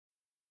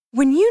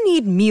When you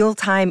need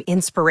mealtime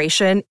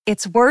inspiration,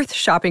 it's worth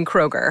shopping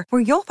Kroger,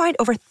 where you'll find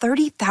over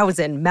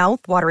 30,000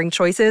 mouth-watering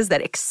choices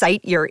that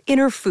excite your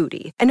inner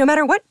foodie. And no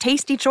matter what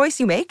tasty choice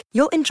you make,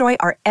 you'll enjoy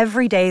our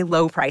everyday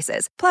low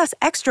prices, plus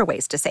extra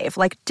ways to save,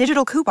 like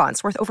digital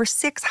coupons worth over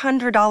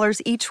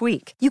 $600 each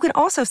week. You can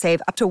also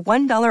save up to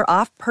 $1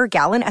 off per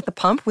gallon at the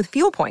pump with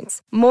fuel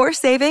points. More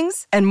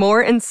savings and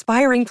more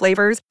inspiring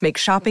flavors make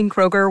shopping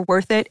Kroger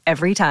worth it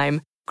every time.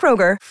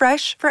 Kroger,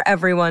 fresh for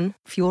everyone.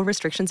 Fuel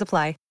restrictions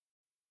apply.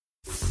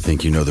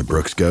 Think you know the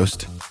Brooks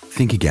Ghost?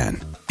 Think again.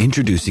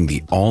 Introducing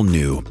the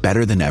all-new,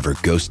 better-than-ever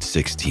Ghost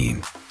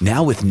 16.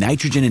 Now with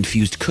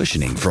nitrogen-infused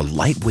cushioning for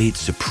lightweight,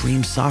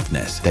 supreme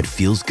softness that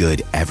feels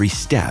good every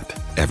step,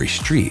 every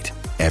street,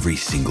 every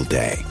single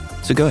day.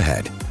 So go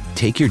ahead,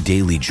 take your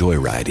daily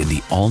joyride in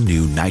the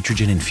all-new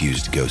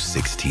nitrogen-infused Ghost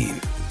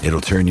 16.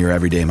 It'll turn your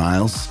everyday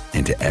miles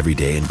into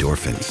everyday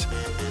endorphins.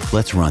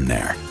 Let's run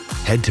there.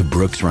 Head to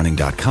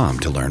brooksrunning.com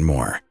to learn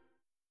more.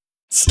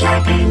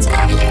 Scarpins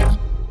Avenue.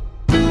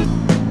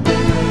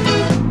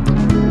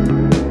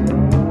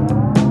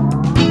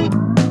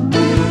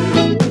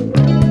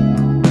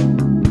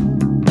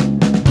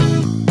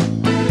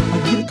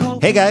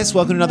 Hey guys,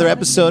 welcome to another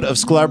episode of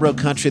Scarborough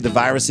Country, the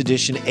virus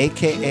edition,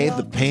 aka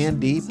the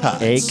Pandy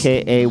Pods.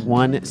 AKA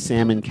one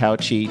Salmon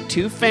Couchy,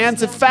 two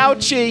fans of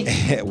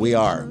Fauci. We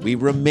are. We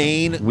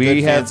remain We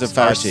good have fans of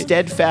our Fauci.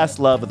 steadfast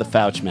love of the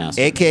Fauci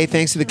master. AKA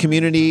thanks to the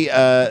community,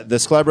 the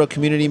Scarborough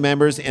community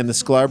members and the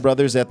Sklar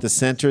brothers at the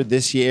center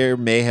this year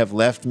may have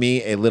left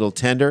me a little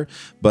tender,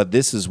 but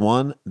this is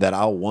one that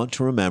I'll want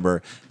to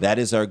remember. That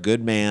is our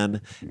good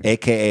man,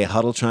 AKA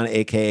Huddletron,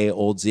 AKA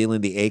Old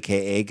Zealand, the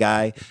AKA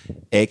guy,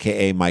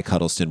 AKA Mike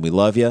Huddleston. We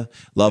love you.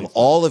 Love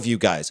all of you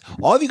guys.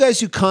 All of you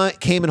guys who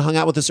came and hung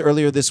out with us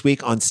earlier this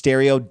week on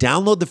Stereo,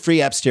 download the free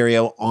app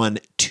Stereo on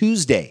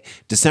Tuesday,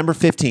 December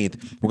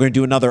 15th. We're going to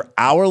do another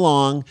hour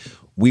long.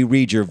 We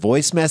read your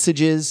voice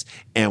messages,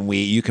 and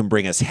you can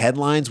bring us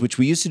headlines, which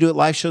we used to do at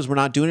live shows. We're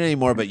not doing it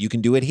anymore, but you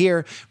can do it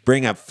here.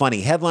 Bring a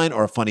funny headline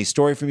or a funny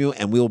story from you,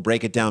 and we will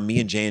break it down, me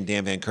and Jay and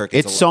Dan Van Kirk.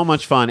 It's so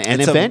much fun.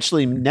 And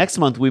eventually, next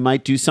month, we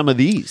might do some of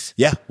these.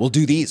 Yeah, we'll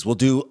do these. We'll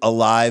do a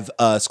live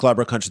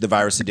Scarborough Country, the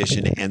virus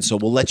edition, and so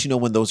we'll let you know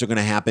when those are going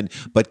to happen.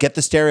 But get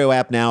the Stereo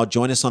app now.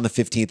 Join us on the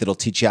 15th. It'll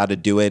teach you how to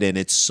do it, and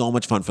it's so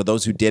much fun. For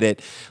those who did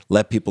it,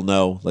 let people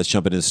know. Let's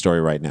jump into the story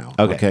right now.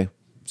 Okay?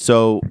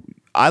 So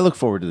I look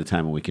forward to the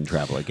time when we can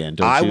travel again.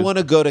 Don't you? I want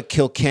to go to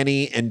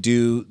Kilkenny and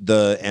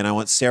and I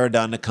want Sarah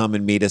Dunn to come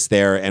and meet us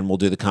there, and we'll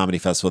do the comedy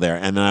festival there.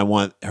 And then I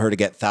want her to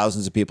get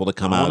thousands of people to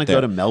come out there. I want to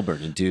go to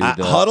Melbourne and do the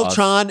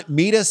Huddletron.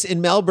 Meet us in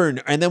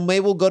Melbourne, and then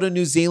maybe we'll go to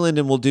New Zealand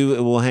and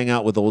we'll hang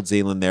out with Old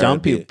Zealand there. Dumb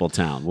People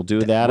Town. We'll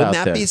do that. Wouldn't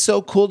that be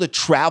so cool to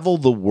travel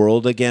the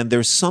world again?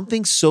 There's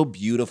something so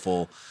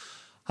beautiful.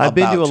 I've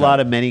been to a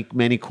lot of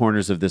many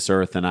corners of this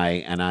earth, and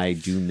I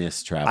do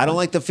miss traveling. I don't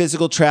like the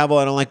physical travel.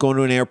 I don't like going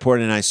to an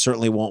airport, and I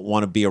certainly won't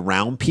want to be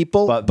around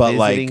people. But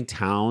visiting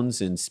towns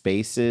and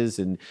spaces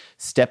and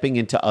stepping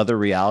into other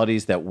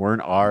realities that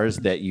weren't ours,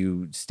 that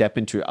you step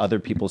into other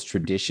people's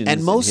traditions.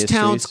 And most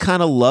towns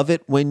kind of love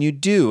it when you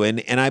do.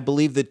 And I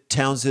believe that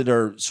towns that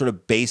are sort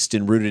of based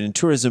and rooted in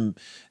tourism,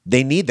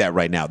 they need that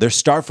right now. They're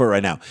starved for it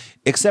right now,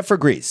 except for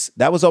Greece.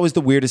 That was always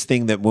the weirdest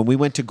thing, that when we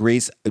went to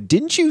Greece,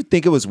 didn't you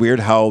think it was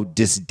weird how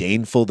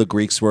disdainful the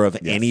Greeks were of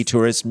any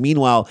tourists?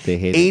 Meanwhile,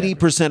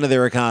 80% of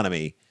their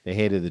economy. They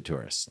hated the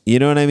tourists. You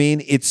know what I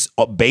mean? It's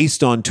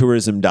based on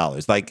tourism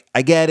dollars. Like,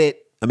 I get it.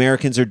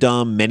 Americans are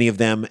dumb, many of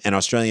them, and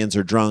Australians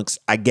are drunks.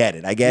 I get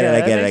it. I get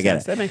it.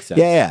 That makes sense.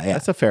 Yeah.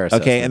 That's a fair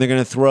assessment. Okay, and they're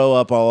going to throw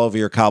up all over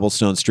your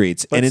cobblestone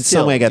streets. But and in still,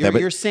 some way, I get that. But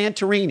you're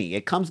Santorini.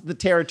 It comes with the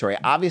territory.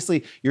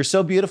 Obviously, you're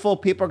so beautiful.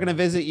 People are going to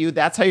visit you.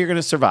 That's how you're going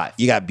to survive.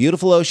 You got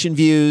beautiful ocean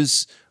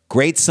views,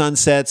 great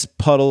sunsets,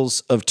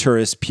 puddles of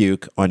tourist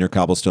puke on your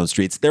cobblestone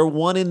streets. They're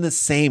one and the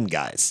same,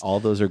 guys.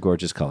 All those are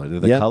gorgeous colors. They're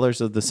the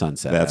colors of the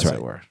sunset. That's as right.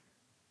 It were.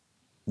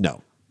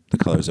 No, the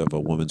colors of a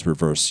woman's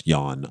reverse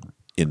yawn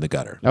in the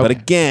gutter. Okay. But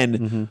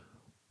again,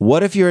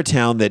 what if you're a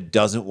town that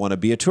doesn't want to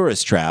be a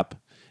tourist trap,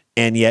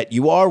 and yet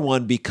you are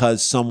one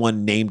because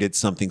someone named it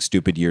something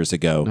stupid years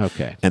ago?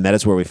 Okay. And that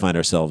is where we find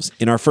ourselves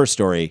in our first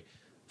story,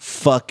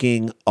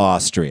 fucking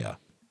Austria.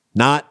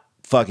 Not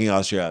fucking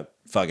Austria,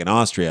 fucking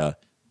Austria.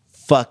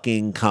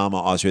 Fucking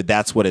Austria.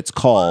 That's what it's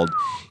called.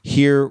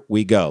 Here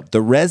we go.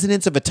 The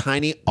residents of a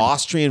tiny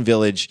Austrian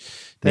village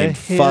named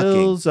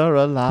hills are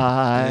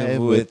alive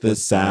with the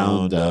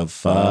sound of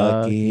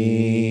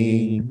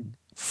fucking.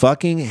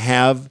 Fucking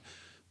have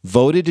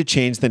voted to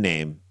change the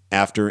name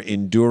after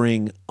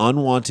enduring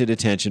unwanted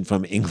attention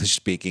from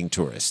English-speaking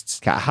tourists.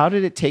 How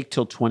did it take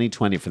till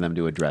 2020 for them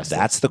to address it?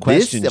 That's the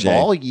question, This, Jay. of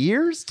all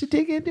years to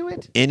dig into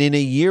it? And in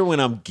a year when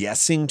I'm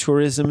guessing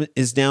tourism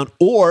is down,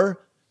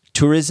 or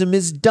tourism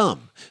is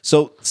dumb.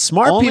 So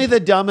smart Only people. the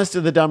dumbest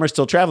of the dumb are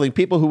still traveling.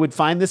 People who would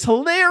find this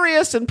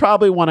hilarious and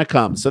probably want to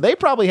come. So they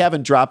probably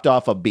haven't dropped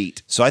off a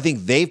beat. So I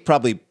think they've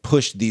probably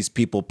pushed these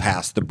people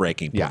past the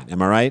breaking point. Yeah.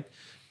 Am I right?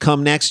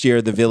 Come next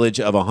year, the village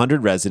of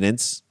 100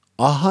 residents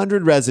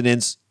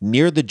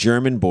near the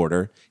German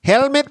border,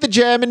 helmet the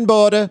German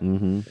border,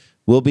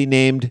 will be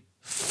named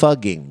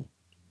fugging.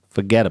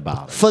 Forget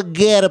about it.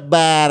 Forget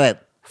about it.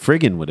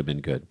 Friggin' would have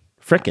been good.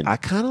 Frickin'. I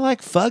kind of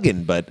like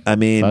fugging, but I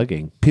mean,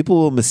 Fugging. people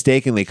will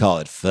mistakenly call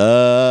it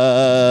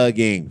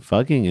fugging.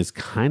 Fugging is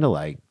kind of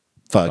like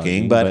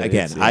Fugging, but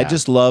again, it's- I yeah.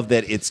 just love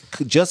that it's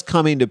just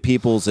coming to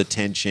people's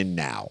attention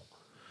now.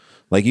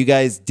 Like you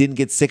guys didn't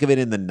get sick of it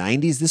in the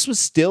 90s. This was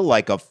still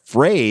like a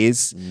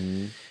phrase.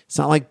 It's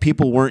not like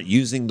people weren't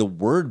using the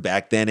word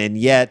back then. And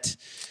yet,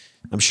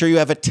 I'm sure you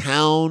have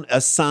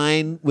a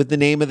sign with the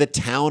name of the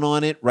town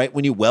on it, right?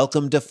 When you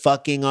welcome to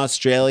fucking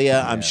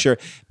Australia. I'm sure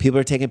people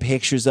are taking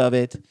pictures of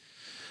it.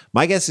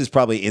 My guess is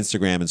probably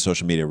Instagram and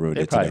social media ruined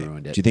They it probably today.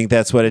 ruined it. Do you think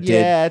that's what it did?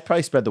 Yeah, it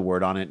probably spread the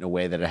word on it in a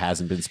way that it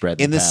hasn't been spread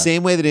In the past.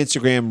 same way that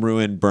Instagram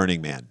ruined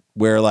Burning Man,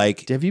 where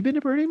like Have you been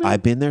to Burning Man?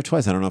 I've been there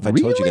twice. I don't know if I told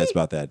you Really? guys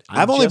about that. I'm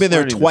I've only just been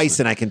there learning this twice,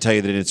 one. and I can tell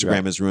you that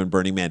Instagram has ruined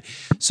Burning Man.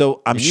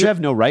 So I'm And sure you have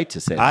no right to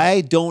say that.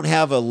 I don't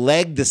have a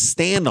leg to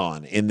stand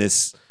on in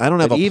this. I don't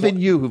have But a even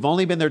you, who've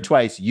only been there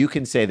twice, you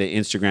can say that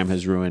Instagram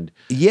has ruined.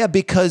 Yeah,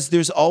 because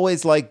there's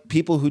always like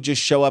people who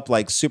just show up,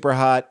 like super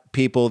hot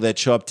people that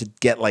show up to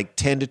get like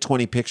 10 to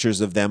 20 pictures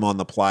of them on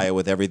the playa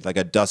with like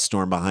a dust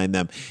storm behind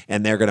them,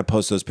 and they're going to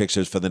post those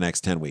pictures for the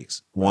next 10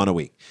 weeks, one a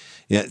week.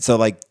 Yeah, so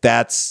like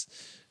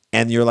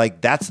and you're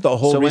like, that's the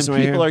whole So when reason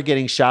right people here. are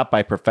getting shot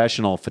by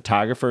professional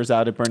photographers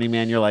out at Burning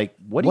Man, you're like,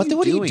 what are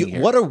you doing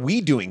here? What are we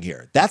doing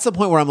here? That's the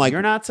point where I'm like,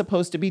 You're not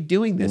supposed to be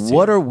doing this.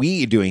 what here. are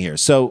we doing here?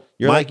 So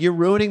You're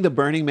ruining the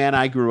Burning Man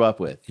I grew up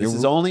with. This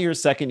is only your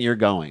second year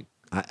going.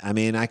 I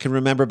mean, I can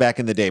remember back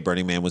in the day,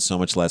 Burning Man was so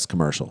much less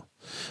commercial.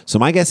 So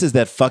my guess is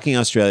that fucking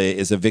Australia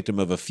is a victim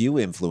of a few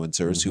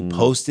influencers who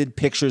posted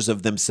pictures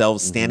of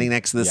themselves standing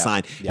next to the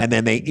sign, and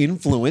then they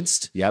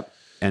influenced. Yep.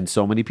 And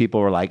so many people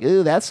were like,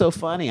 ooh, that's so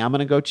funny. I'm going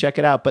to go check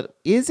it out. But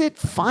is it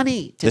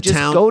funny to The just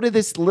town- go to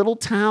this little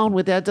town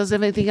with that doesn't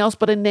have anything else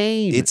but a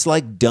name? It's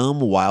like dumb,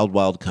 wild,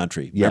 wild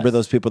country. Remember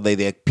those people?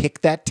 They pick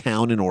that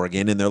town in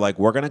Oregon, and they're like,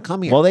 "We're going to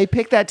come here." Well, they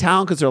picked that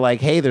town because they're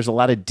like, hey, there's a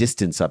lot of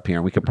distance up here,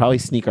 and we could probably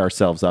sneak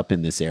ourselves up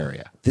in this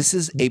area. This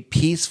is a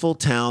peaceful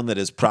town that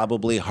is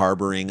probably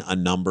harboring a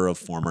number of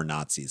former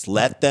Nazis.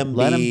 Let them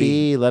Let them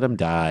be. Let them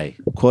die.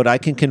 Quote, I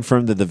can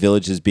confirm that the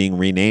village is being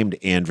renamed.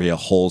 Andrea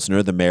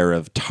Holzner, the mayor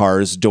of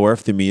Tarsdorf, the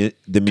Tarsdorf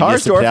is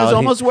municipality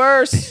almost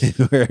worse.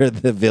 where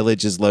the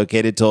village is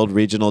located, told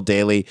Regional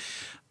Daily,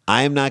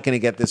 I am not going to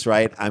get this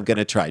right. I'm going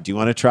to try. Do you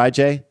want to try,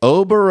 Jay?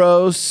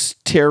 Oberos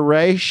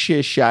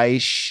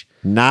Tereshish.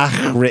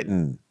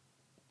 Nachritten.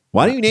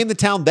 Why don't you name the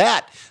town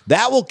that?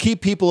 That will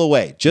keep people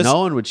away. Just No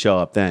one would show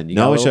up then. You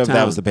got no a one little showed up. That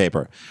town. was the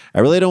paper. I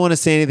really don't want to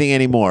say anything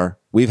anymore.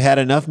 We've had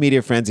enough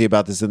media frenzy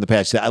about this in the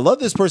past. I love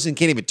this person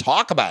can't even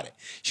talk about it.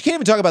 She can't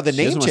even talk about the She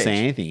name doesn't want change. to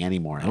say anything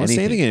anymore. I don't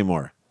say anything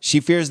anymore. She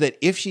fears that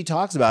if she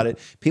talks about it,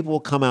 people will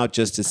come out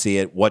just to see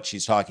it, what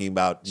she's talking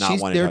about, not wanting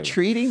to They're talk about.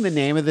 treating the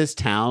name of this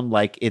town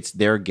like it's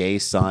their gay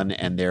son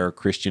and their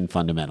Christian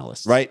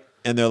fundamentalists. Right?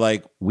 And they're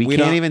like, We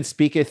don't can't even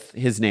speak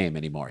his name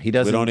anymore. He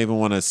doesn't. We don't even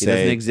want to He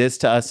doesn't say.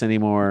 exist to us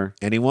anymore.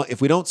 And if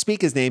we don't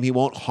speak his name, he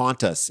won't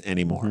haunt us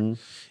anymore.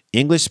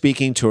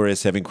 English-speaking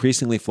tourists have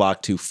increasingly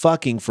flocked to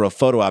fucking for a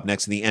photo op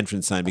next to the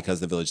entrance sign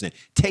because of the village name.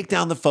 Take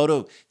down the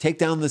photo. Take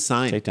down the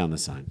sign. Take down the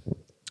sign.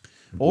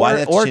 Why Or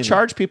that's or changing?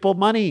 charge people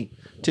money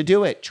to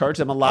do it. Charge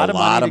them a lot of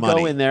money to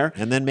go in there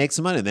and then make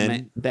some money.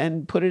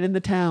 then put it in the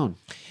town.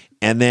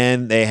 And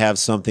then they have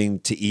something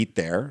to eat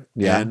there.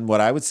 Yeah. And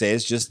what I would say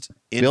is just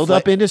Build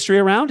up industry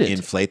around it.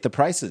 inflate the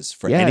prices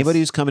for Yes. anybody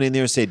who's coming in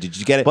there and say, did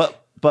you get it?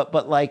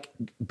 But like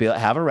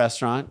have a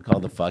restaurant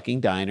called the fucking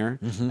diner,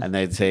 and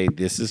they'd say,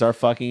 "This is our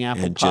fucking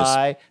apple And just,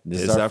 pie.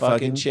 This is our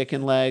fucking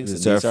chicken legs.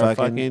 this And is these our are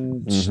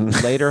fucking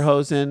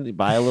lederhosen.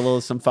 Buy a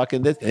little some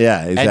fucking this.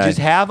 Yeah, And exactly. just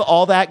have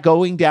all that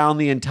going down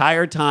the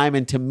entire time.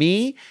 And to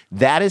me,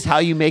 that is how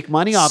you make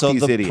money off So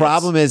these the idiots.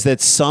 problem is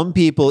that some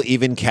people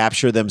even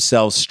capture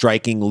themselves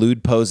striking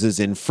lewd poses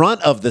in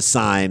front of the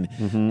sign,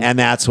 and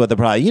that's what the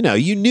problem.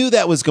 You knew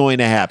that was going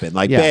to happen.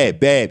 Like, Yeah.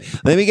 babe,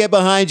 let me get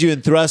behind you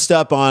and thrust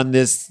up on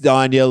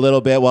you a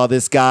little bit while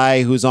this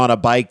guy who's on a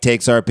bike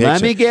takes our picture.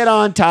 Let me get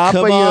on top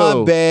Come of you.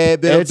 on,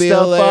 babe. It'll It's be the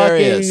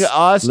hilarious. fucking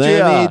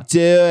Austria. Let me do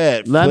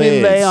it. Let me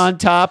please. lay on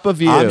top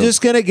of you. I'm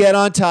just gonna get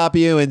on top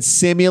of you and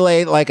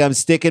simulate like I'm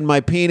sticking my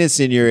penis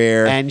in your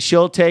ear, and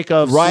she'll take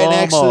a right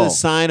next to slow-mo. the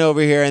sign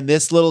over here, and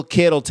this little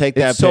kid will take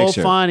that It's so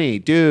picture. funny,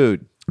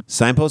 dude.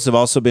 Signposts have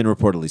also been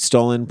reportedly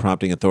stolen,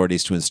 prompting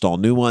authorities to install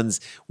new ones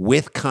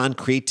with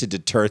concrete to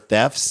deter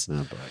thefts.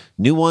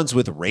 New ones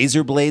with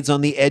razor blades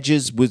on the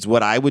edges was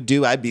what I would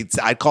do.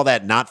 I'd call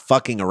that not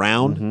fucking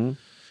around.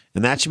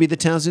 And that should be the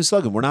town's new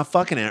slogan. We're not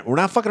fucking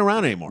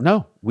around anymore.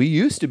 No, we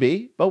used to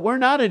be, but we're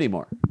not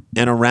anymore.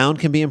 And around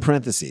can be in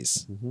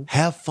parentheses.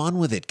 Have fun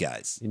with it,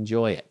 guys.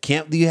 Enjoy it.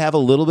 Can't you have a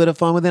little bit of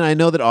fun with it? I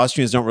know that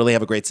Austrians don't really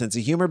have a great sense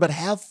of humor, but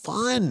have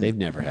fun. They've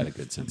never had a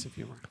good sense of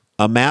humor.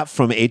 A map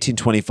from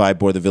 1825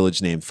 bore the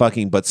village name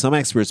fucking, but some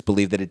experts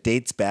believe that it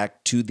dates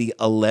back to the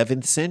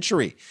 11th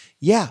century.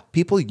 Yeah,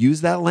 people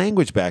used that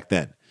language back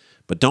then,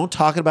 but don't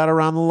talk about it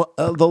around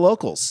the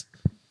locals.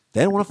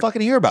 They don't want to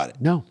fucking hear about it.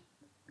 No.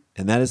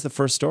 And that is the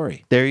first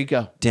story There you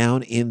go.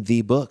 down in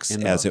the books,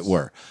 In the as it books.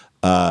 were.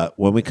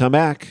 When we come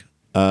back,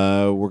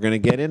 we're gonna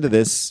get into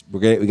this.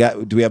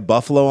 Do we have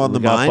Buffalo on the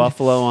mind?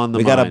 Buffalo on the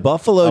we mind. got a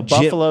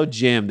Buffalo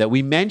Jim that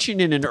we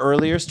mentioned in an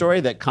earlier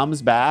story that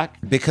comes back.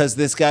 because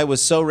this guy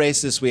was so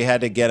racist. We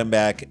had to get him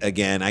back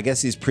again. I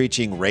guess he's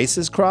preaching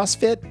racist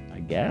CrossFit. I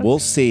guess. We'll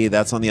see.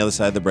 That's on the other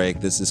side of the break.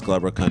 This is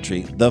Scarborough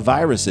Country, the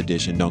virus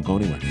edition. Don't go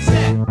anywhere.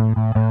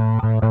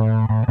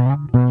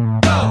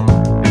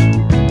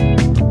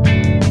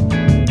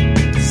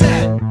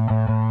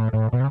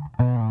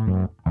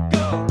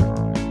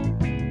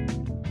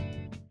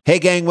 Hey,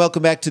 gang,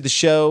 welcome back to the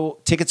show.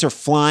 Tickets are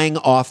flying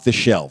off the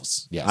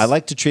shelves. Yes. I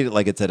like to treat it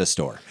like it's at a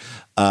store.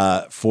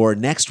 For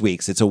next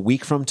week's, it's a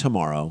week from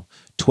tomorrow,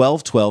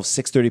 12/12,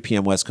 6:30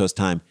 p.m. West Coast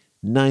time,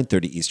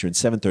 9:30 Eastern,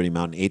 7:30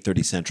 Mountain,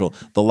 8:30 Central.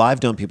 The Live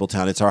Dome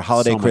Peopletown. It's our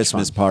holiday So much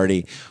Christmas fun.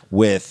 party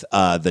with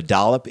the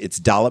Dollop. It's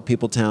Dollop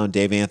Peopletown,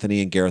 Dave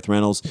Anthony and Gareth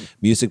Reynolds.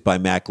 Music by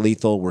Mac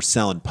Lethal. We're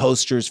selling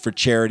posters for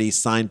charity,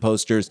 signed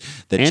posters.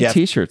 And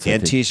t-shirts, I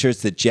And think.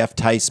 t-shirts that Jeff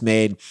Tice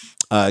made.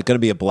 Going to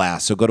be a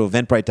blast. So go to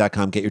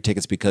eventbrite.com, get your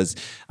tickets because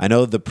I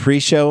know the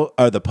pre-show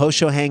or the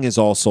post-show hang is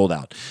all sold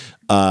out.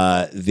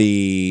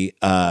 The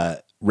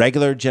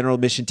regular general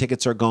admission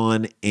tickets are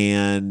gone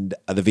and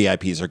the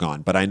VIPs are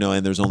gone. But I know,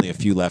 and there's only a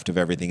few left of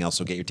everything else.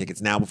 So get your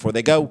tickets now before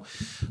they go.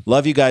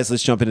 Love you guys.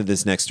 Let's jump into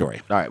this next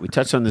story. All right, we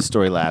touched on this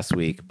story last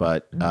week,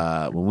 but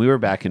when we were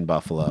back in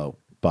Buffalo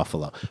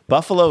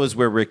is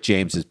where Rick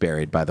James is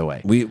buried, by the way.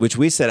 Which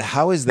we said,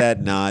 how is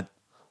that not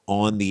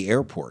on the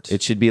airport?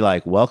 It should be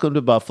like, welcome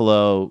to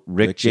Buffalo.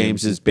 Rick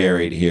James is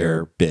buried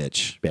here.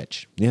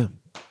 Bitch. Yeah.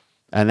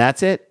 And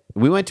that's it.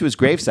 We went to his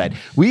gravesite.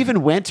 We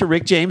even went to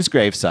Rick James'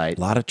 gravesite.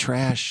 A lot of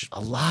trash. A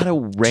lot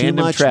of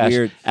random much trash.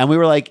 weird And we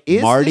were like,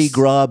 is Mardi this,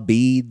 Gras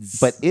beads.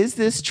 But is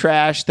this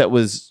trash that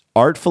was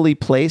artfully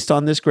placed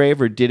on this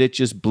grave or did it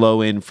just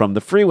blow in from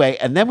the freeway?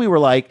 And then we were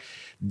like,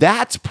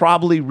 that's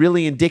probably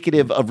really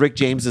indicative of Rick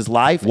James's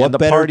life What and the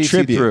better parties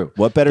tribute? he threw.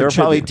 What better There were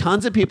probably tribute?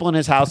 tons of people in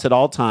his house at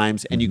all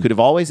times, and you could have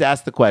always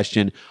asked the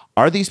question,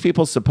 are these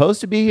people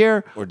supposed to be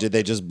here? or did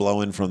they just blow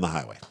in from the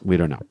highway? We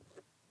don't know.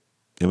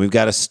 And we've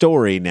got a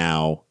story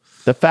now.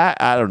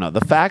 I don't know.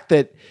 The fact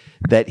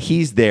that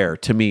he's there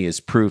to me is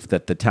proof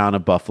that the town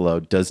of Buffalo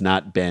does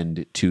not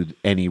bend to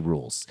any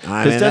rules.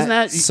 I mean, doesn't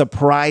that's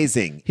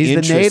surprising. he's the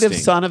Interesting. native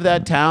son of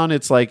that town.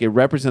 It's like it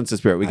represents the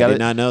spirit. We I got did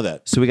not know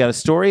that. So we got a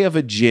story of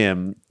a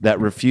gym that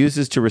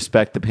refuses to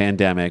respect the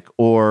pandemic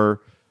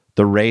or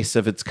the race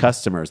of its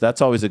customers.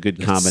 That's always a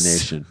good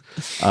combination.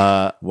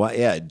 Well,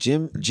 yeah,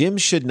 Jim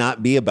should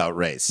not be about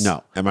race.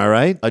 No. Am I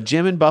right? A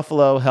gym in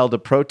Buffalo held a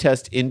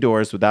protest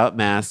indoors without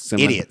masks. And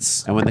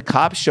Idiots. and when the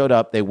cops showed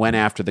up, they went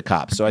after the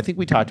cops. So I think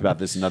we talked about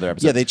this in another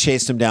episode. Yeah, they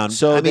chased him down.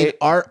 So I mean, they-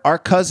 our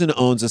cousin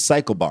owns a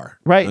cycle bar.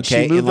 Right.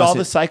 Okay. She moved Unless all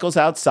the cycles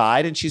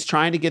outside and she's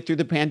trying to get through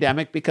the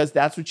pandemic because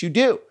that's what you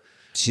do.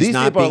 She's These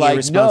not people are being like,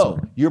 irresponsible.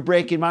 no, you're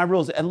breaking my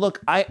rules. And look,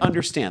 I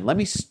understand. Let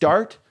me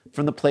start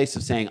from the place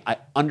of saying, I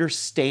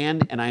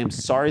understand and I am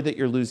sorry that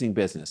you're losing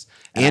business.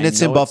 and I it's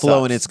know in it Buffalo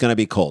and sucks. it's going to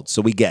be cold,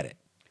 so we get it.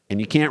 And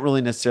you can't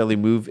really necessarily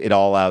move it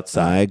all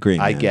outside. I agree,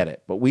 I man. get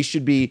it. But we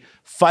should be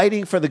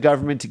fighting for the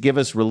government to give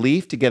us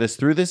relief to get us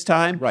through this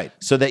time. Right.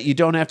 So that you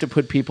don't have to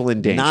put people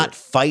in danger. Not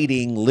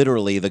fighting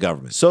literally the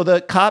government. So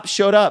the cops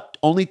showed up,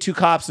 only 2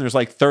 cops, and there's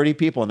like 30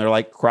 people, and they're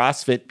like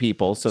CrossFit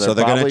people. So they're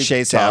going to probably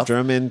chase tough. after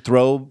him and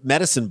throw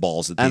medicine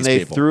balls at And these they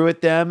people. threw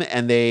at them,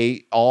 and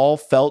they all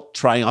felt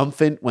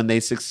triumphant when they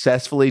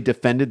successfully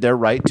defended their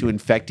right to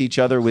infect each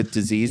other with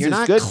diseases. You're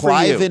not Good for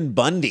you. Cliven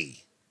Bundy.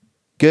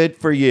 Good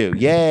for you.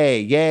 Yay,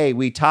 yay.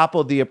 We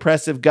toppled the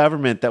oppressive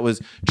government that was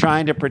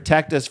trying to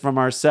protect us from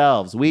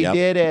ourselves. We Yep.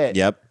 did it.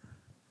 Yep.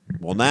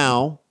 Well,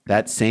 now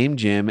That same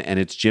gym and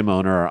its gym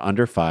owner are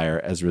under fire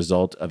as a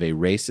result of a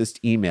racist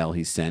email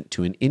he sent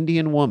to an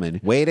Indian woman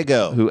way to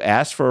go. who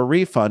asked for a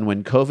refund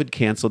when COVID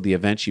canceled the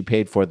event she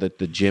paid for that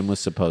the gym was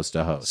supposed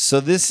to host. So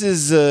this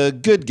is a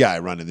good guy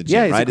running the gym,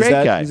 Yeah, he's a right? great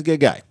guy. He's a good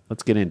guy.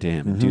 Let's get into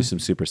him and do some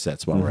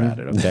supersets while we're at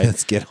it, okay?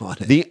 Let's get on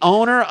it. The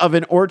owner of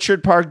an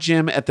Orchard Park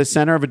gym at the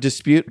center of a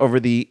dispute over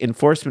the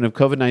enforcement of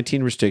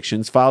COVID-19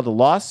 restrictions filed a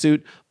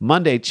lawsuit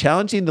Monday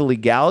challenging the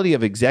legality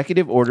of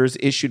executive orders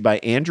issued by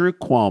Andrew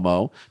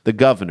Cuomo, the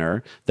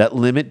governor, that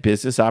limit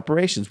business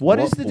operations. What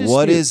is the dispute?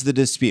 What is the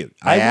dispute?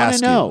 I wanna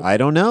ask you. know. I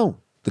don't know.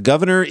 The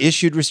governor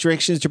issued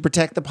restrictions to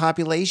protect the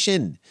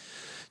population,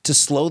 to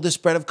slow the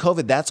spread of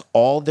COVID. That's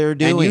all they're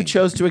doing. And you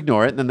chose to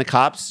ignore it, and then the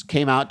cops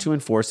came out to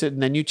enforce it,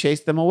 and then you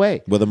chased them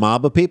away. with a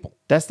mob of people.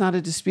 That's not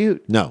a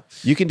dispute. No.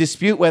 You can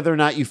dispute whether or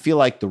not you feel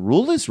like the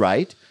rule is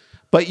right,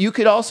 but you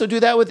could also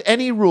do that with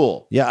any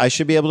rule. Yeah, I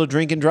should be able to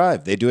drink and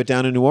drive. They do it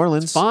down in New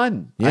Orleans.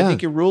 Fun. I Yeah.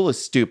 think your rule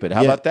is stupid.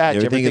 How Yeah. about that?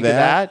 You Did ever you ever think of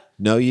that?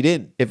 No, you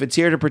didn't. If it's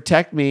here to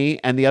protect me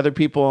and the other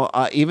people,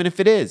 even if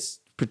it is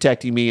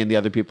protecting me and the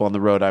other people on the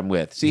road I'm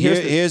with. See,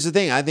 Here's the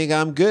thing. I think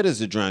I'm good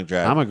as a drunk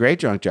driver. I'm a great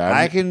drunk driver.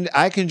 I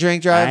can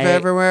drink drive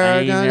everywhere I I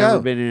ain't gotta never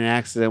go. been in an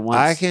accident once.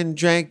 I can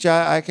drive.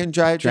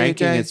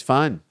 Drinking is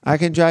fun. I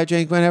can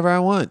drink whenever I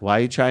want. Why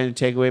are you trying to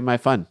take away my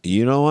fun?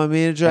 You don't want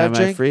me to I drive have my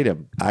drink?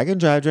 freedom. I can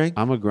drive drink.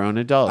 I'm a grown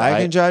adult.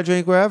 I can drive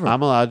drink wherever.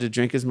 I'm allowed to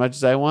drink as much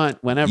as I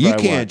want whenever You I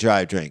want. can't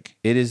drive drink.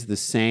 It is the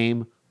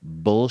same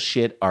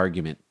bullshit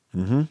argument.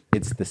 Mm-hmm.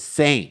 It's the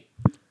same.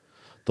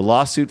 The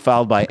lawsuit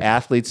filed by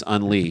Athletes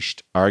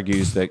Unleashed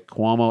argues that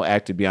Cuomo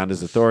acted beyond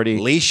his authority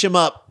Leash him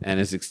up. and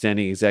is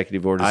extending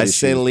executive orders. I issued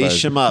say as leash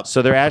president. him up.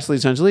 So they're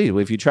Athletes Unleashed.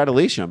 If you try to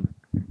leash them,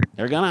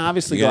 they're going to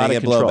obviously You're go out gonna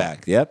of get control.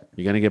 blowback. Yep.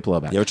 You're going to get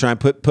blowback. You ever try and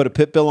put a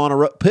pit bull on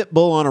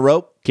a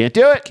rope? Can't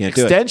do it. Can't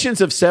do it. Extensions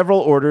of several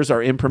orders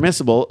are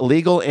impermissible,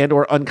 illegal, and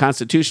or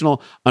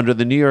unconstitutional under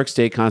the New York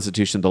State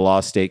Constitution. The law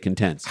state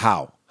contends.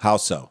 How? How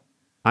so?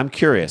 I'm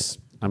curious.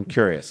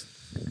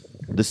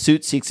 The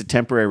suit seeks a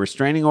temporary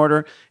restraining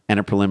order and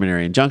a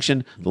preliminary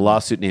injunction. The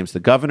lawsuit names the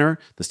governor,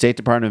 the State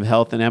Department of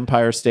Health and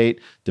Empire State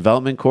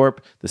Development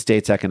Corp., the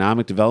state's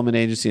economic development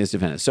agency as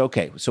defendants. So,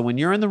 okay, so when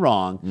you're in the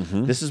wrong,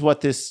 this is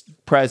what this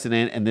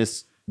president and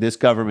this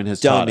government has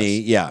taught us.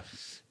 Yeah.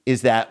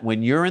 Is that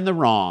when you're in the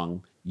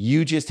wrong,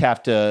 you just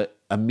have to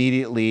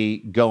immediately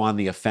go on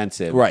the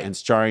offensive Right.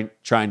 and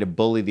trying to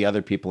bully the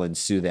other people and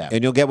sue them.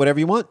 And you'll get whatever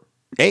you want.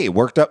 Hey,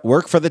 work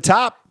for the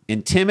top.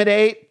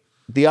 Intimidate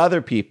the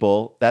other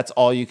people. That's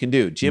all you can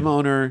do. Gym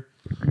owner,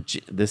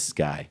 this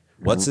guy.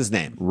 What's his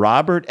name?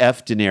 Robert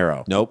F. De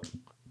Niro. Nope.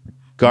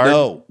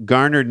 No.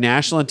 Garnered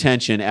national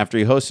attention after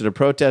he hosted a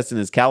protest in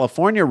his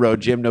California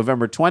Road Gym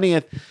November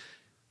 20th.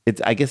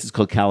 I guess it's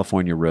called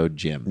California Road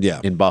Gym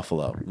in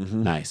Buffalo.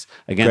 Nice.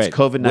 Against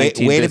Great.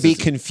 COVID-19 Way to be businesses.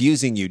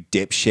 confusing, you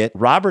dipshit.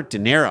 Robert De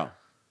Niro.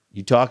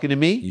 You talking to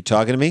me? You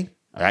talking to me?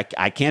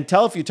 I can't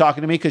tell if you're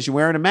talking to me because you're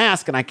wearing a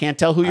mask and I can't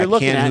tell who you're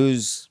looking at.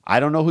 I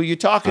don't know who you're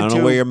talking I to. don't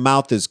know where your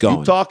mouth is going.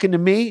 You talking to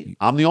me?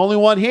 I'm the only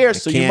one here,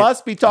 so you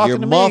must be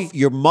talking to me.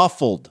 You're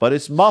muffled. But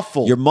it's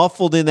muffled. You're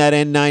muffled in that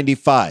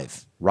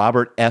N95.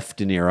 Robert F.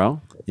 De Niro.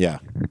 Yeah.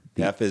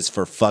 F is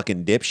for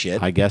fucking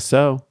dipshit. I guess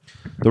so.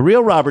 The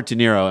real Robert De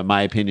Niro, in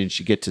my opinion,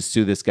 should get to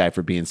sue this guy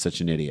for being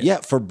such an idiot. Yeah,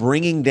 for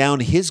bringing down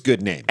his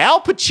good name.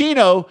 Al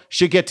Pacino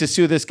should get to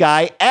sue this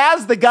guy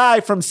as the guy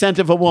from Scent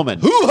of a Woman.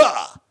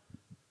 Hoo-ha!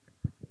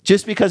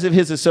 Just because of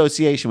his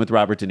association with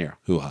Robert De Niro.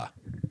 Hoo-ha.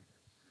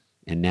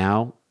 And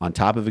now, on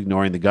top of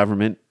ignoring the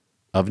government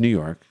of New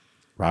York,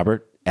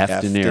 Robert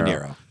F. De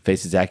Niro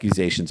faces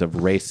accusations of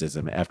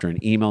racism after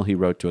an email he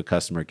wrote to a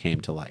customer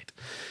came to light.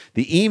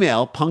 The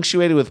email,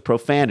 punctuated with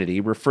profanity,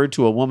 referred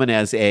to a woman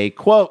as a,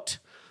 quote,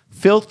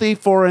 filthy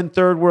foreign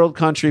third world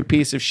country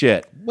piece of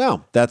shit.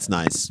 Well, that's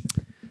nice.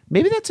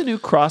 Maybe that's a new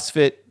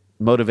CrossFit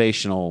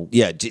motivational.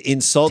 Yeah,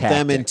 insult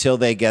them Tactic. until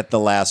they get the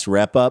last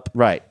rep up.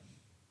 Right.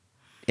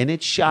 And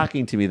it's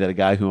shocking to me that a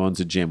guy who owns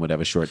a gym would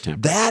have a short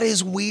temper. That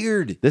is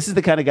weird. This is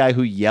the kind of guy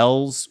who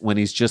yells when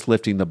he's just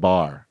lifting the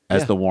bar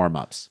as the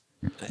warm-ups.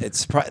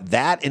 It's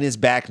that and his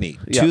back knee.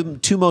 Yeah.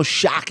 Two most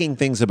shocking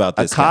things about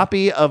A this guy.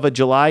 copy of a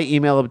July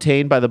email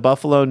obtained by the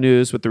Buffalo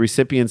News with the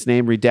recipient's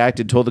name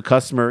redacted told the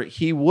customer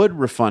he would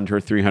refund her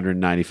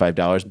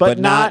 $395, but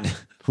not.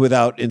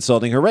 without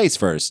insulting her race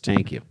first.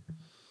 Thank you.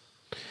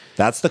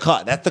 That's the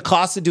cost. That's the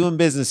cost of doing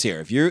business here.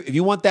 If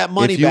you want that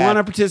money If you back, want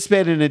to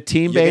participate in a you're gonna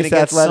team-based get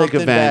athletic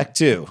something event back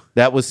too.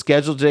 that was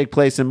scheduled to take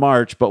place in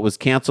March but was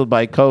canceled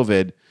by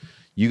COVID,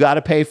 you got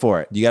to pay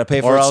for it. You gotta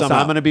pay for or it else somehow.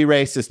 I'm going to be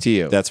racist to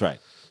you. That's right.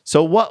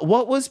 So what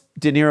was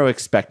De Niro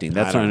expecting?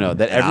 That's I what I don't know. know.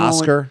 That An everyone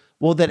Oscar?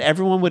 that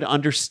everyone would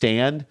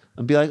understand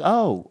and be like,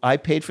 "Oh, I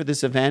paid for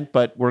this event,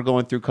 but we're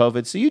going through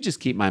COVID, so you just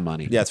keep my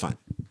money." Yeah, it's fine.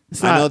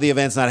 It's I not- know the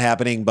event's not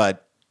happening,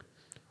 but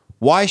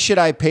why should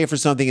I pay for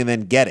something and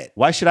then get it?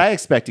 Why should I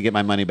expect to get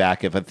my money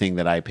back if a thing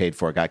that I paid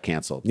for got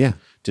canceled? Yeah.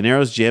 De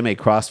Niro's gym, a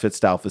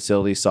CrossFit-style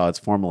facility, saw its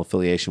formal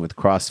affiliation with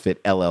CrossFit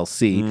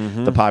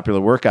LLC, the popular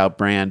workout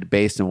brand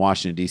based in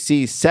Washington,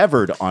 D.C.,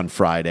 severed on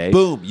Friday.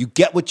 Boom! You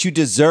get what you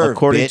deserve,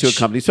 According to a bitch.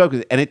 company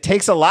spokesman. And it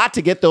takes a lot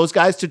to get those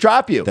guys to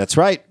drop you. That's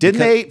right. Didn't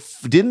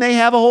they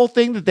have a whole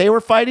thing that they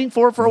were fighting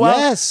for a while?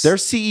 Yes. Their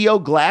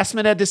CEO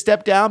Glassman had to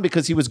step down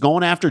because he was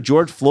going after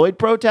George Floyd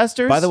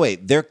protesters. By the way,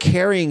 they're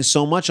carrying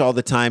so much all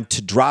the time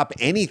to drop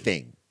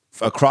anything.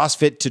 A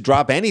CrossFit to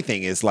drop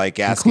anything is like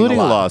asking Including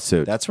a a lot.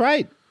 lawsuit. That's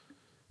right.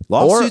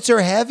 Lawsuits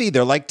are heavy.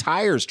 They're like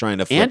tires trying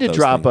to flip and to those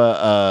drop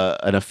things.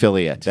 an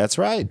affiliate. That's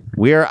right.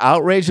 We are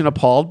outraged and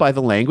appalled by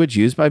the language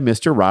used by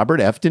Mr. Robert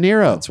F. De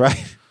Niro. That's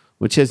right.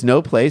 Which has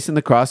no place in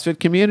the CrossFit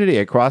community.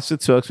 A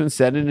CrossFit spokesman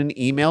said in an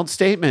emailed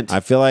statement. I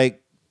feel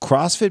like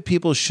CrossFit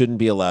people shouldn't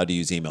be allowed to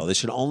use email. They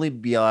should only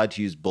be allowed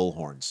to use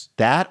bullhorns.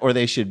 That, or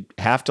they should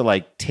have to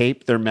like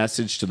tape their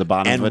message to the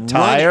bottom And of a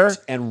tire. run it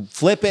and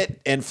flip it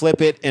and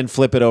flip it and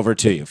flip it over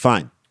to you.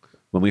 Fine.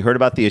 When we heard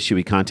about the issue,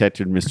 we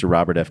contacted Mr.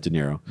 Robert F. De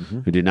Niro,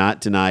 who did not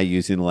deny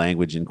using the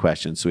language in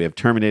question. So we have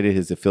terminated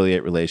his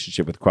affiliate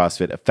relationship with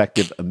CrossFit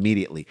effective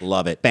immediately.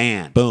 Love it.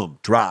 Banned. Boom.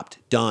 Dropped.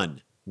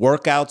 Done.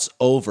 Workouts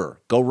over.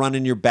 Go run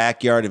in your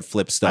backyard and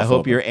flip stuff. I hope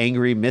over. your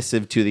angry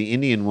missive to the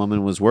Indian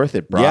woman was worth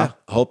it, bro. Yeah,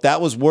 hope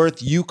that was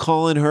worth you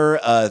calling her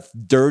a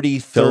dirty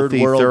Filthy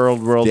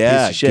third world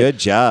Yeah, piece of shit. good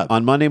job.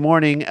 On Monday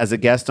morning, as a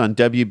guest on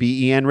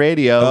WBEN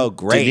Radio, Oh,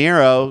 great. De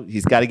Niro,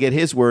 he's got to get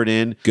his word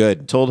in.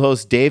 Good. Told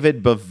host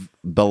David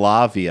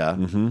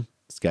Belavia,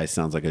 this guy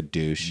sounds like a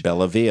douche,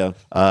 Bellavia.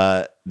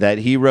 that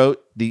he wrote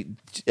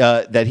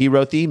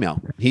the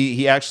email.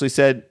 He actually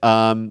said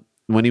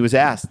when he was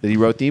asked that he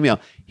wrote the email,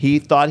 he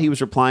thought he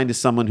was replying to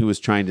someone who was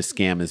trying to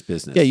scam his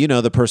business. Yeah, you know,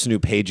 the person who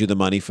paid you the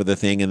money for the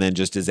thing and then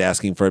just is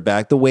asking for it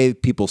back. The way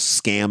people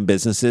scam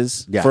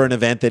businesses for an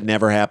event that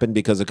never happened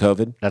because of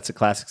COVID. That's a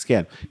classic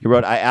scam. He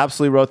wrote, I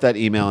absolutely wrote that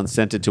email and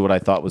sent it to what I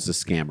thought was a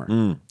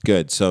scammer.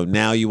 Good. So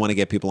now you want to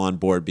get people on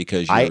board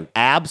because you're... I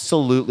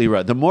absolutely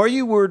wrote. The more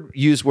you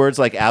use words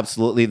like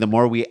absolutely, the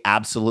more we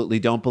absolutely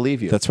don't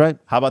believe you. That's right.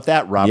 How about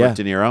that, Robert Yeah.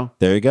 De Niro?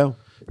 There you go.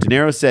 De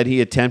Niro said he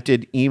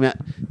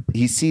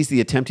sees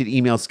the attempted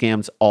email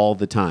scams all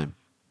the time.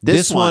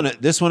 This one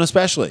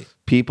especially.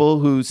 People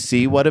who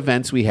see what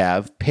events we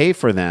have, pay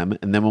for them,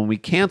 and then when we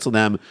cancel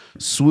them,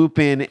 swoop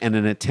in an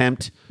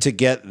attempt To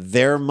get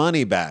their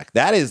money back.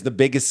 That is the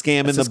biggest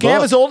scam in the scam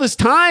book. as old as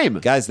time.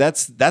 Guys,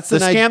 that's The the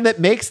scam that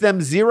makes them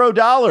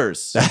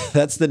 $0.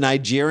 that's the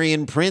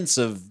Nigerian prince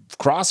of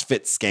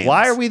CrossFit scams.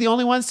 Why are we the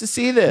only ones to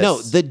see this?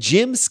 No, the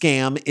gym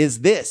scam is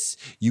this.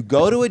 You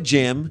go to a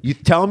gym, You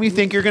tell them you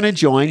think you're going to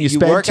join. You you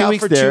spend work 2 out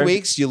weeks for there. 2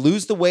 weeks, you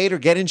lose the weight or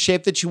get in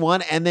shape that you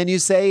want, and then you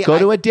say, Go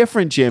to a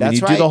different gym and That's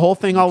you right. do the whole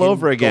thing You all can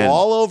over again. Go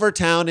all over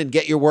town and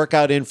get your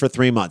workout in for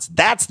 3 months.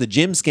 That's the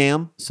gym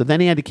scam. So then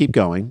he had to keep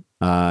going,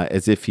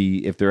 as if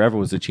there ever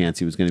was a chance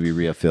he was going to be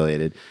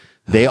reaffiliated.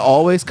 They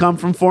always come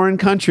from foreign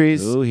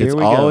countries. Ooh, here it's we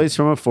go. always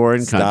from a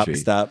foreign country.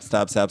 Stop.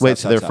 Wait,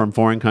 so they're from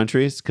foreign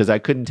countries? Because I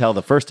couldn't tell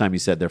the first time you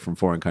said they're from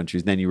foreign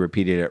countries. Then you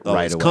repeated it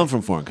right away. Come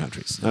from foreign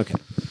countries. Okay.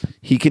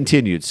 He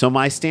continued, so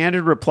my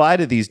standard reply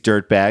to these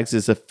dirtbags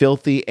is a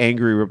filthy,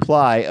 angry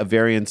reply, a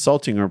very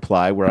insulting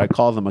reply where I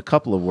call them a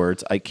couple of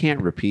words I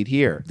can't repeat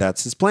here.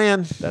 That's his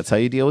plan. That's how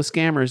you deal with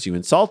scammers. You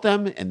insult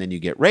them, and then you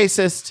get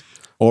racist.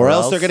 Or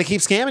else they're going to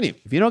keep scamming you.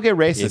 If you don't get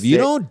racist, If you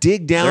don't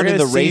dig down they're in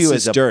gonna the see you racist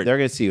as a- dirt. They're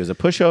going to see you as a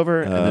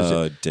pushover.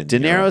 Oh, And De De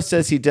Niro. Niro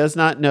says he does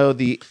not know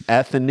the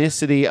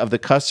ethnicity of the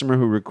customer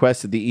who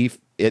requested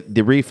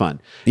the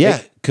refund.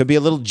 Yeah, could be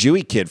a little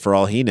Jewy kid for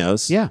all he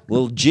knows. Yeah.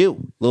 Little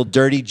Jew. Little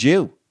dirty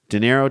Jew. De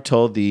Niro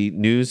told the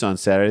news on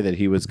Saturday that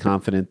he was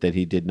confident that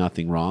he did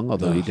nothing wrong,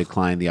 although he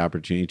declined the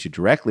opportunity to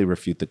directly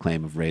refute the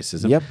claim of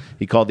racism. Yep.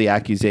 He called the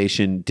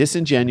accusation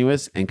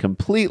disingenuous and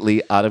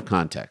completely out of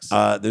context.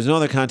 There's no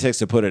other context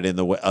to put it in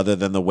the way, other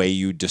than the way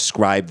you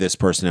described this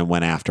person and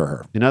went after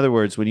her. In other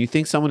words, when you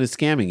think someone is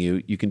scamming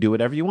you, you can do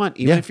whatever you want,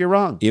 even if you're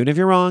wrong. Even if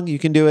you're wrong, you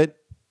can do it.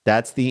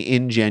 That's the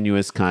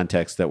ingenuous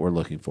context that we're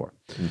looking for.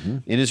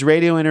 In his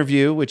radio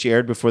interview, which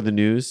aired before the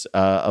news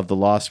of the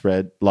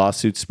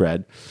lawsuit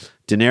spread,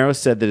 De Niro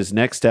said that his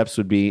next steps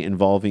would be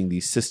involving the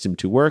system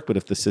to work, but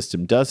if the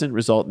system doesn't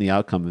result in the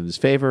outcome in his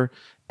favor,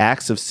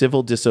 acts of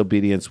civil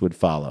disobedience would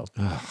follow.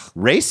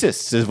 Racist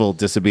civil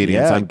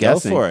disobedience, I'm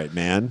guessing. Go for it,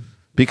 man.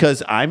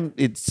 Because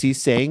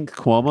he's saying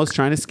Cuomo's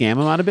trying to scam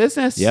him out of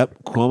business.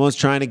 Yep. Cuomo's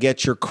trying to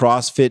get your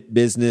CrossFit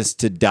business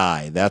to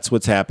die. That's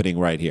what's happening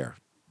right here.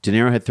 De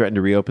Niro had threatened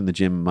to reopen the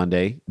gym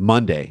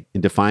Monday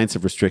in defiance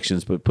of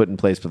restrictions put in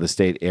place by the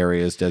state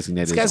areas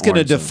designated This guy's as going to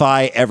orange zone.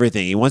 defy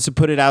everything. He wants to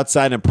put it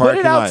outside in a Put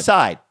parking it lot.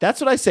 outside. That's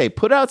what I say.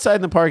 Put it outside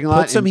in the parking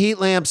lot. Put some and heat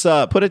lamps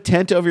up. Put a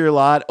tent over your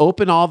lot.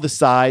 Open all the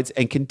sides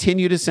and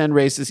continue to send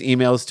racist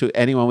emails to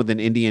anyone with an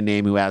Indian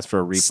name who asks for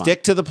a refund.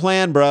 Stick to the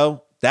plan,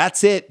 bro.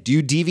 That's it. Do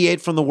you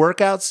deviate from the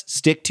workouts?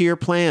 Stick to your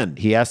plan.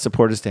 He asked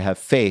supporters to have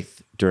faith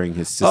during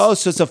his system. Oh,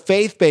 so it's a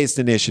faith-based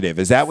initiative.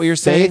 Is that what you're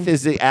saying? Faith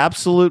is the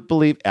absolute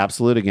belief,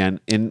 absolute again,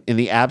 in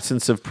the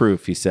absence of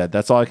proof, he said.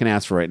 That's all I can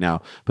ask for right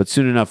now. But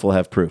soon enough, we'll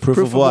have proof. Proof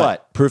of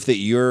what? Proof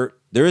that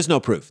there is no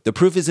proof. The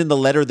proof is in the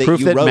letter that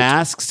Proof you that wrote.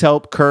 masks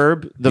help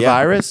curb the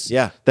virus.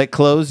 Yeah. That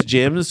closed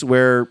gyms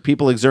where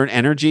people exert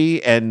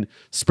energy and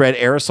spread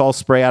aerosol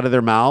spray out of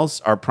their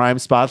mouths are prime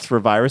spots for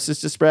viruses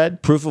to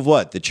spread. Proof of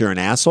what? That you're an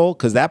asshole?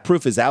 Because that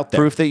proof is out there.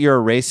 Proof that you're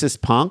a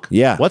racist punk.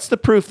 Yeah. What's the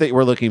proof that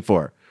we're looking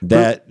for?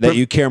 That Proof-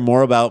 you care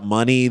more about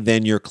money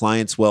than your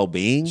client's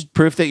well-being?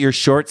 proof that you're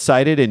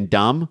short-sighted and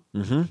dumb.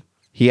 Mm-hmm.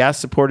 He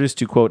asked supporters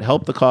to, quote,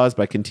 help the cause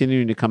by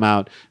continuing to come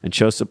out and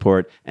show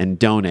support and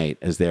donate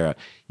as they're,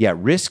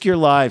 risk your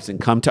lives and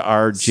come to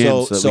our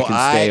gym so that we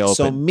can stay open.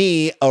 So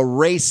me, a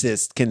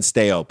racist, can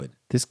stay open.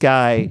 This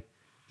guy,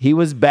 he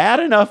was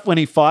bad enough when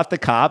he fought the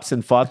cops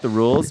and fought the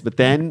rules, but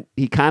then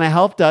he kind of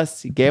helped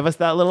us. He gave us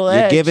that little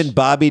edge. You're giving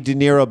Bobby De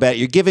Niro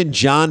you're giving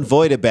John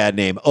Voight a bad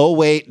name. Oh,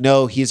 wait,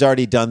 no, he's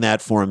already done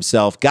that for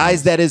himself.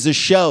 Guys, that is a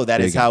show.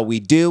 That is how we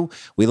do.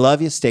 We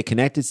love you. Stay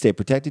connected, stay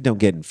protected, don't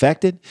get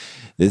infected.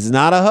 This is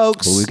not a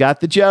hoax. Well, we got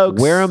the jokes.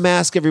 Wear a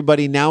mask,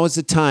 everybody. Now is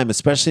the time,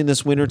 especially in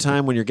this winter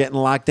time when you're getting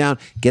locked down.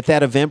 Get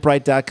that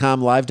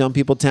Eventbrite.com, Live Dumb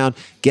People Town.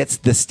 Get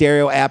the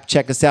Stereo app.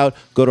 Check us out.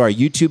 Go to our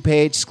YouTube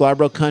page,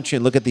 Scarborough Country,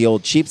 and look at the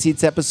old cheap Cheap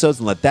Seats episodes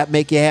and let that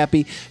make you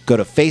happy, go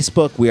to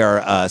Facebook. We are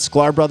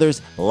Sklar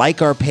Brothers.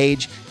 Like our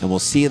page, and we'll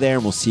see you there,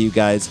 and we'll see you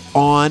guys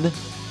on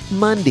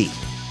Monday.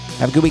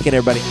 Have a good weekend,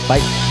 everybody.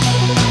 Bye.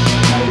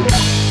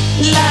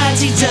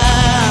 La-ti-da,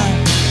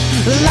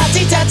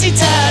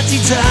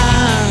 la-ti-da-ti-da-ti-da,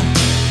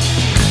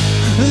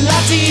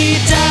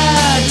 la-ti-da-da-da.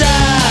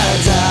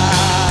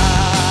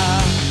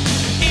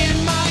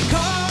 In my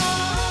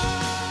car.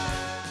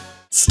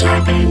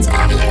 Scarpins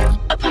Avenue.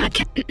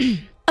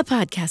 A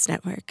podcast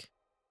network.